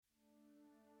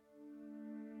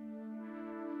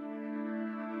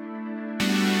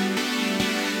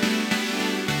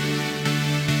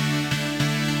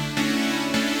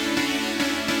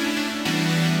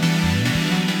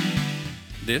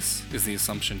This is the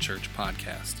Assumption Church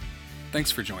podcast.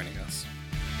 Thanks for joining us.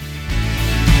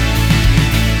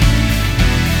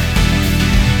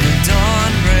 The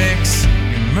dawn breaks,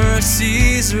 your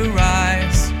mercies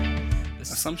arise.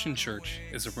 Assumption Church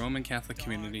is a Roman Catholic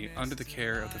community under the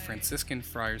care of the Franciscan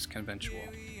Friars Conventual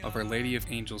of Our Lady of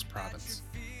Angels Province.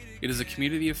 It is a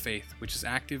community of faith which is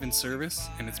active in service,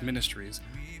 and its ministries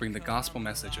bring the gospel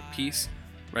message of peace,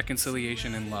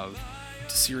 reconciliation, and love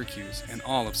to Syracuse and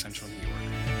all of central New York.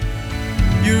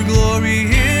 Your glory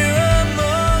here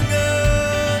among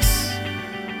us,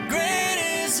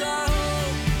 great is our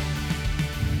hope.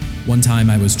 One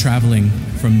time I was traveling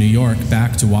from New York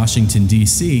back to Washington,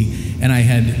 D.C., and I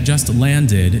had just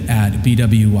landed at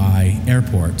BWI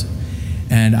Airport,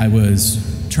 and I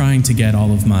was trying to get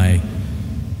all of my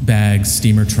bags,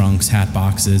 steamer trunks, hat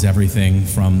boxes, everything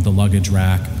from the luggage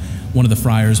rack. One of the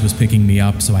friars was picking me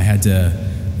up, so I had to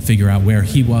figure out where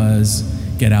he was,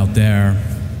 get out there.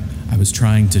 I was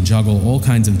trying to juggle all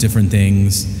kinds of different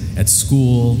things at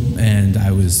school, and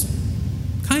I was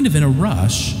kind of in a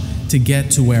rush to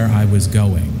get to where I was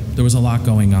going. There was a lot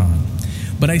going on.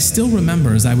 But I still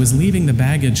remember, as I was leaving the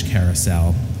baggage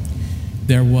carousel,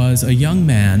 there was a young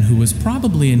man who was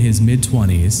probably in his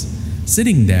mid-20s,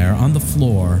 sitting there on the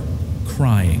floor,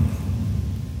 crying.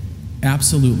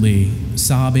 Absolutely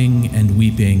sobbing and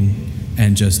weeping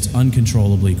and just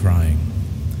uncontrollably crying.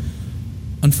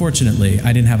 Unfortunately,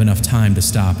 I didn't have enough time to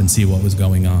stop and see what was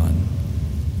going on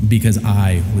because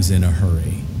I was in a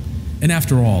hurry. And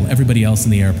after all, everybody else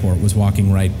in the airport was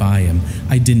walking right by him.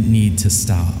 I didn't need to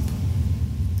stop.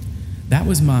 That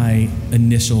was my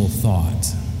initial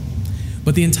thought.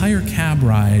 But the entire cab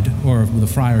ride, or the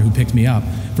friar who picked me up,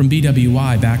 from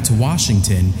BWI back to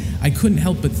Washington, I couldn't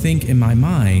help but think in my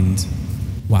mind,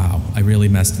 wow, I really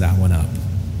messed that one up.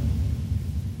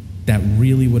 That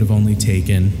really would have only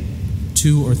taken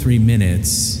 2 or 3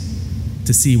 minutes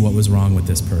to see what was wrong with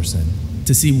this person,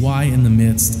 to see why in the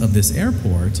midst of this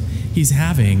airport he's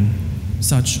having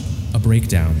such a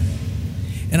breakdown.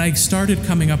 And I started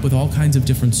coming up with all kinds of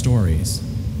different stories.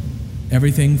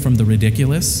 Everything from the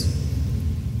ridiculous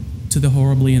to the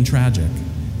horribly and tragic.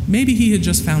 Maybe he had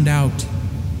just found out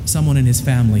someone in his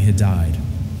family had died.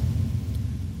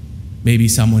 Maybe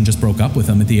someone just broke up with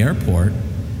him at the airport.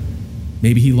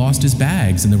 Maybe he lost his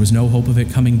bags and there was no hope of it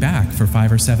coming back for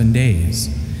 5 or 7 days.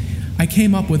 I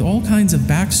came up with all kinds of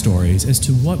backstories as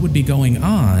to what would be going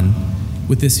on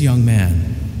with this young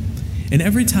man. And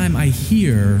every time I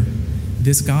hear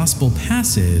this gospel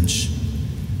passage,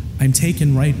 I'm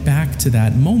taken right back to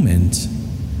that moment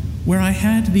where I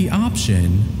had the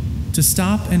option to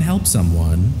stop and help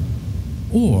someone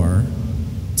or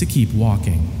to keep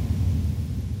walking.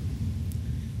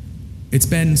 It's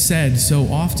been said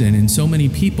so often, and so many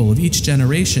people of each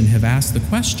generation have asked the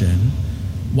question,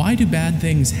 why do bad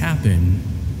things happen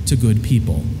to good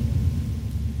people?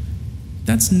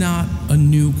 That's not a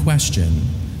new question.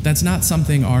 That's not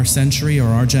something our century or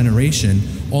our generation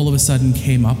all of a sudden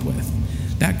came up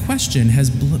with. That question has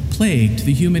plagued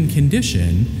the human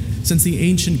condition since the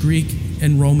ancient Greek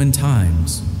and Roman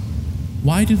times.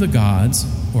 Why do the gods,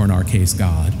 or in our case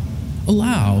God,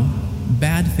 allow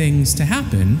bad things to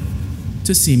happen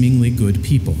to seemingly good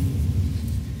people?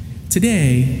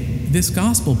 Today, this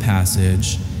gospel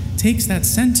passage takes that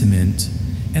sentiment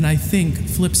and I think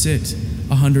flips it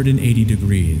 180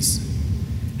 degrees.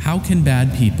 How can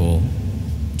bad people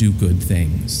do good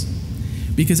things?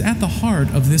 Because at the heart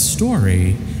of this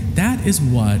story, that is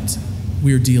what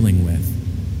we're dealing with.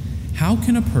 How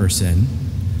can a person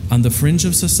on the fringe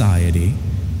of society,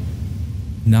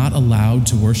 not allowed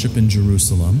to worship in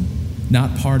Jerusalem,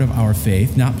 not part of our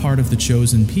faith, not part of the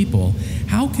chosen people,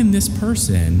 how can this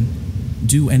person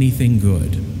do anything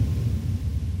good?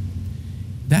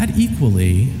 That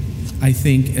equally, I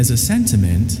think, is a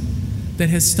sentiment that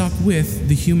has stuck with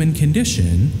the human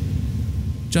condition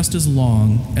just as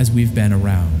long as we've been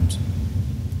around.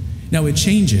 Now, it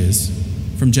changes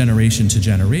from generation to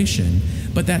generation,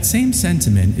 but that same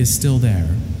sentiment is still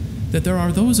there, that there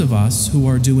are those of us who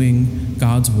are doing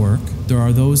God's work, there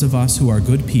are those of us who are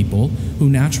good people, who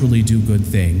naturally do good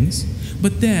things,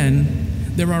 but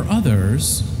then there are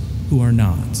others who are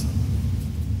not.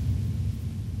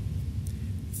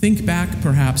 Think back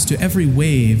perhaps to every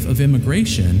wave of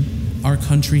immigration our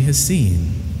country has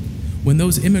seen. When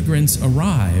those immigrants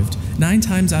arrived, 9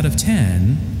 times out of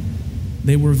 10,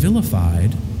 they were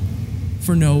vilified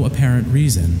for no apparent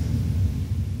reason.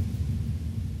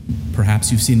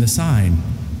 Perhaps you've seen the sign,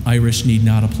 Irish need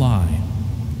not apply.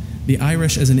 The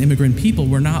Irish as an immigrant people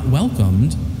were not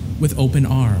welcomed with open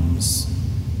arms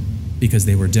because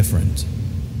they were different.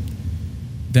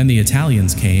 Then the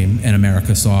Italians came, and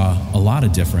America saw a lot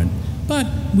of different, but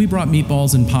we brought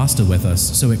meatballs and pasta with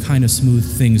us, so it kind of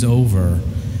smoothed things over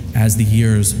as the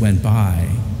years went by.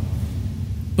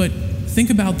 But think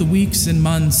about the weeks and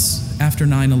months after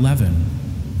 9/11.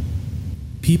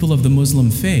 People of the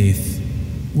Muslim faith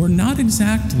were not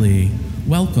exactly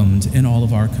welcomed in all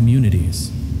of our communities.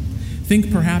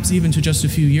 Think perhaps even to just a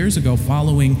few years ago,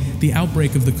 following the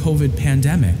outbreak of the COVID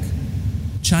pandemic.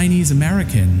 Chinese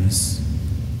Americans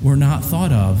were not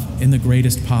thought of in the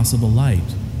greatest possible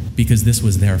light because this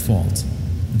was their fault.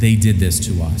 They did this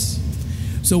to us.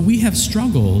 So we have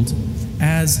struggled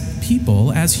as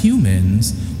people, as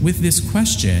humans, with this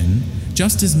question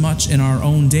just as much in our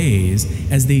own days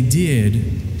as they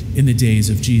did in the days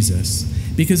of Jesus.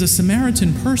 Because a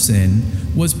Samaritan person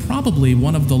was probably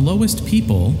one of the lowest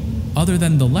people, other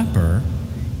than the leper,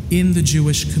 in the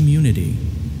Jewish community.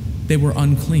 They were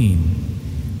unclean.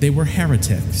 They were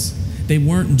heretics. They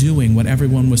weren't doing what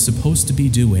everyone was supposed to be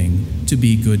doing to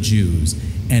be good Jews,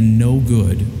 and no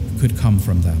good could come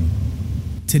from them.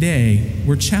 Today,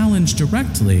 we're challenged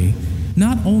directly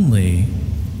not only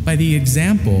by the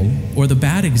example or the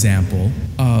bad example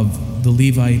of the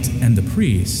Levite and the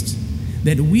priest,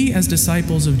 that we as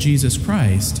disciples of Jesus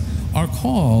Christ are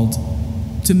called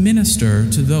to minister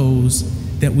to those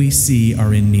that we see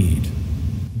are in need.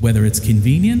 Whether it's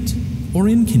convenient or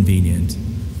inconvenient,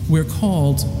 we're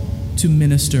called to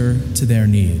minister to their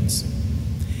needs.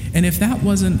 And if that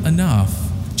wasn't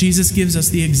enough, Jesus gives us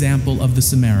the example of the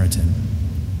Samaritan,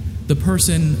 the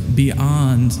person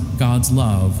beyond God's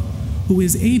love who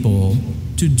is able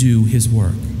to do his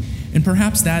work. And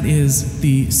perhaps that is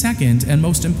the second and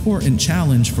most important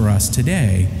challenge for us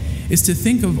today, is to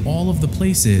think of all of the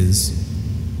places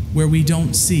where we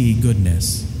don't see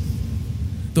goodness.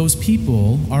 Those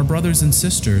people, our brothers and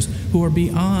sisters, who are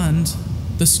beyond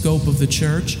the scope of the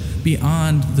church,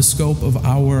 beyond the scope of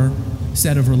our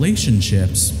set of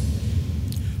relationships,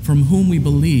 from whom we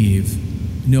believe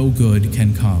no good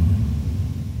can come.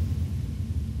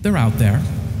 They're out there.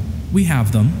 We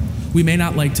have them. We may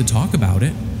not like to talk about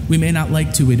it. We may not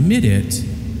like to admit it,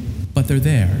 but they're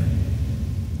there.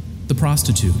 The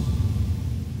prostitute,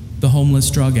 the homeless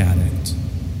drug addict,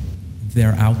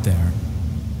 they're out there.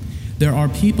 There are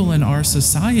people in our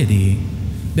society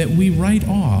that we write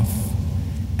off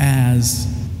as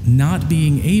not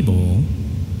being able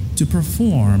to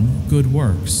perform good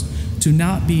works, to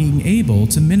not being able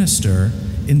to minister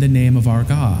in the name of our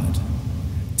God.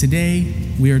 Today,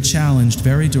 we are challenged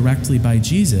very directly by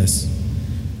Jesus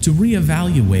to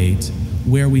reevaluate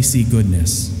where we see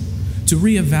goodness, to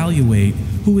reevaluate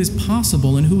who is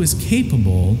possible and who is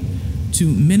capable to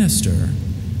minister,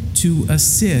 to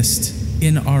assist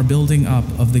in our building up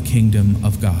of the kingdom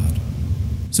of God.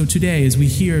 So today, as we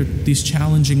hear these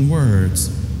challenging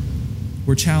words,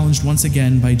 we're challenged once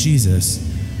again by Jesus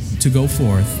to go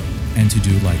forth and to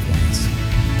do likewise.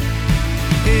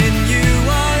 In you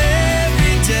our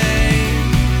every day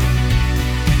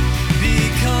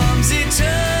becomes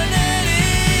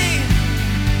eternity.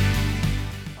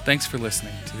 Thanks for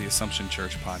listening to the Assumption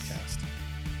Church podcast.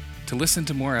 To listen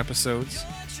to more episodes,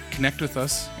 connect with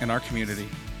us in our community,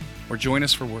 or join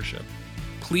us for worship,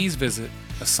 please visit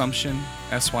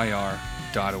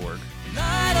AssumptionSYR.org.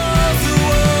 Light of the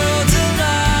world.